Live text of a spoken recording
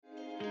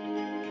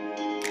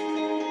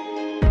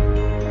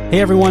Hey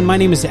everyone, my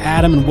name is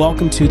Adam and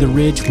welcome to the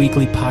Ridge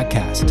Weekly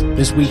Podcast.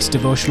 This week's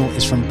devotional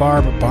is from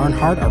Barb,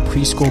 Barnhart, our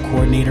preschool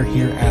coordinator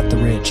here at the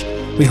Ridge.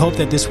 We hope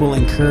that this will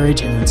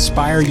encourage and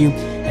inspire you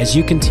as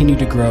you continue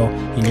to grow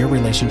in your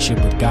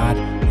relationship with God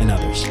and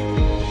others.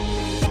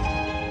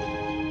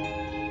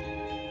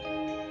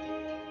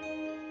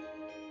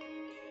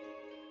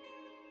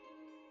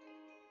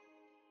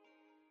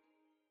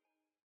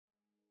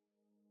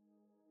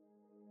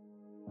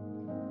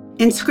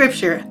 In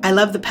Scripture, I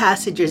love the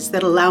passages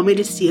that allow me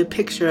to see a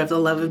picture of the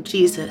love of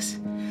Jesus.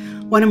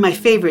 One of my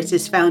favorites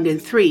is found in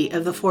 3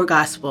 of the 4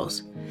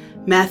 Gospels.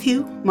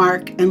 Matthew,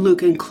 Mark, and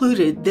Luke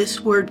included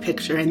this word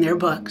picture in their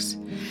books.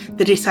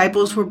 The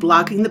disciples were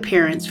blocking the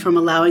parents from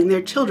allowing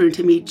their children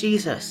to meet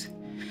Jesus.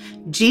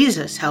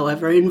 Jesus,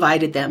 however,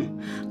 invited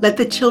them. Let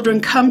the children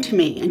come to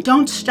me and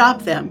don't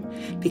stop them,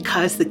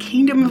 because the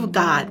kingdom of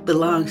God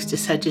belongs to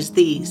such as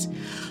these.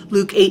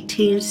 Luke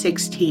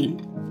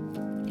 18:16.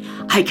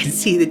 I can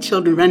see the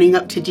children running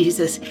up to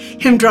Jesus,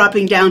 him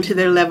dropping down to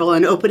their level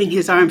and opening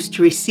his arms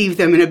to receive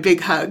them in a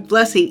big hug,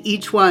 blessing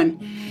each one.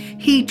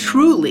 He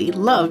truly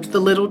loved the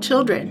little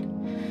children.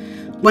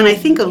 When I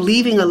think of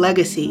leaving a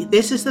legacy,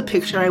 this is the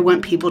picture I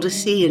want people to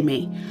see in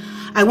me.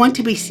 I want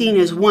to be seen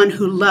as one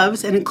who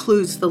loves and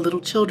includes the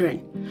little children.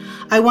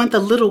 I want the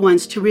little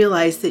ones to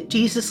realize that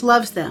Jesus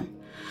loves them.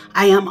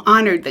 I am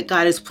honored that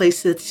God has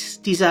placed this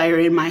desire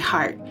in my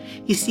heart.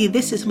 You see,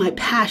 this is my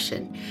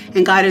passion,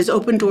 and God has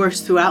opened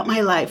doors throughout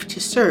my life to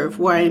serve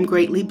where I am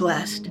greatly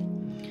blessed.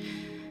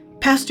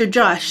 Pastor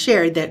Josh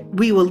shared that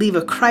we will leave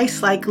a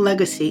Christ-like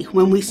legacy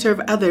when we serve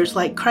others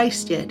like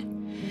Christ did.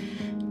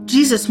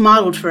 Jesus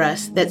modeled for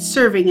us that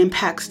serving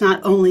impacts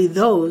not only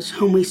those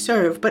whom we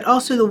serve, but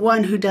also the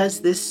one who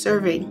does this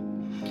serving.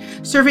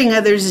 Serving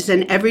others is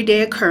an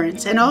everyday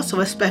occurrence and also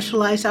a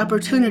specialized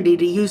opportunity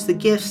to use the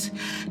gifts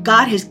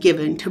God has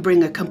given to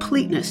bring a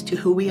completeness to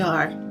who we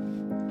are.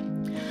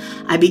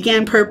 I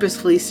began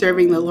purposefully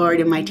serving the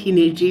Lord in my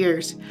teenage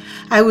years.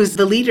 I was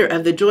the leader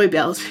of the Joy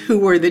Bells, who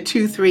were the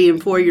 2, 3,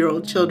 and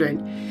 4-year-old children.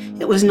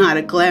 It was not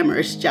a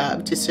glamorous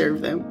job to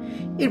serve them.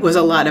 It was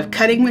a lot of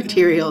cutting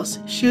materials,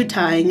 shoe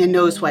tying, and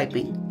nose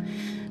wiping.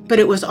 But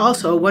it was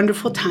also a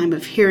wonderful time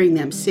of hearing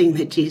them sing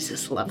that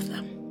Jesus loved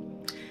them.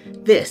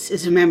 This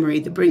is a memory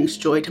that brings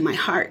joy to my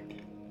heart.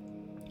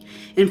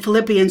 In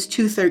Philippians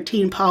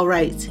 2:13, Paul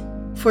writes,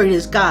 "For it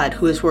is God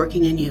who is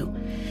working in you,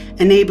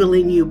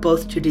 enabling you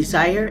both to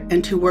desire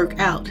and to work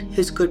out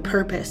his good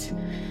purpose."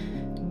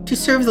 To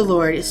serve the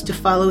Lord is to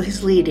follow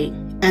his leading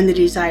and the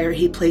desire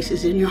he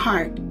places in your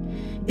heart.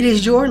 It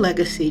is your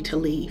legacy to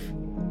leave.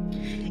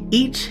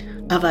 Each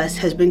of us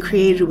has been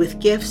created with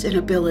gifts and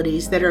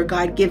abilities that are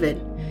God-given.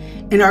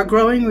 In our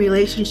growing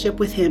relationship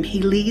with him,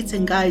 he leads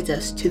and guides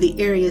us to the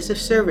areas of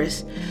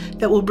service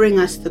that will bring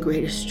us the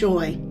greatest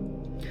joy.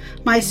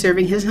 My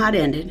serving has not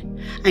ended.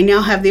 I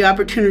now have the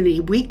opportunity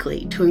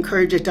weekly to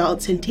encourage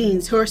adults and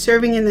teens who are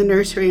serving in the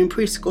nursery and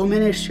preschool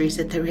ministries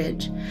at the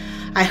Ridge.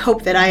 I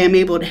hope that I am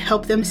able to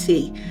help them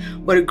see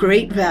what a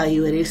great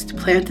value it is to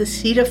plant the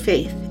seed of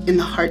faith in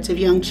the hearts of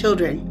young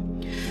children.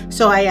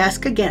 So I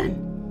ask again,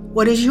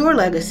 what is your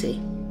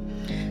legacy?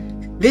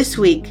 This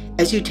week,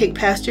 as you take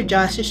Pastor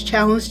Josh's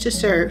challenge to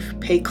serve,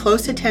 pay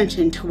close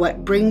attention to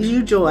what brings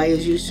you joy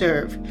as you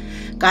serve.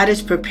 God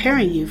is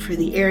preparing you for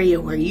the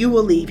area where you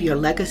will leave your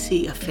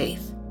legacy of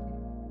faith.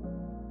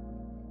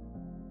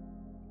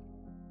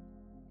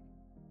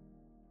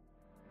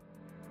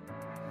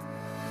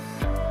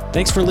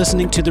 Thanks for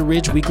listening to the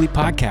Ridge Weekly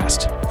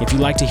Podcast. If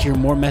you'd like to hear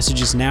more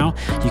messages now,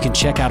 you can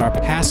check out our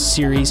past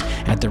series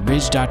at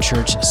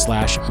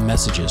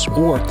theridge.church/messages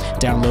or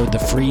download the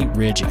free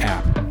Ridge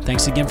app.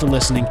 Thanks again for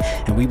listening,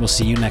 and we will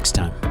see you next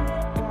time.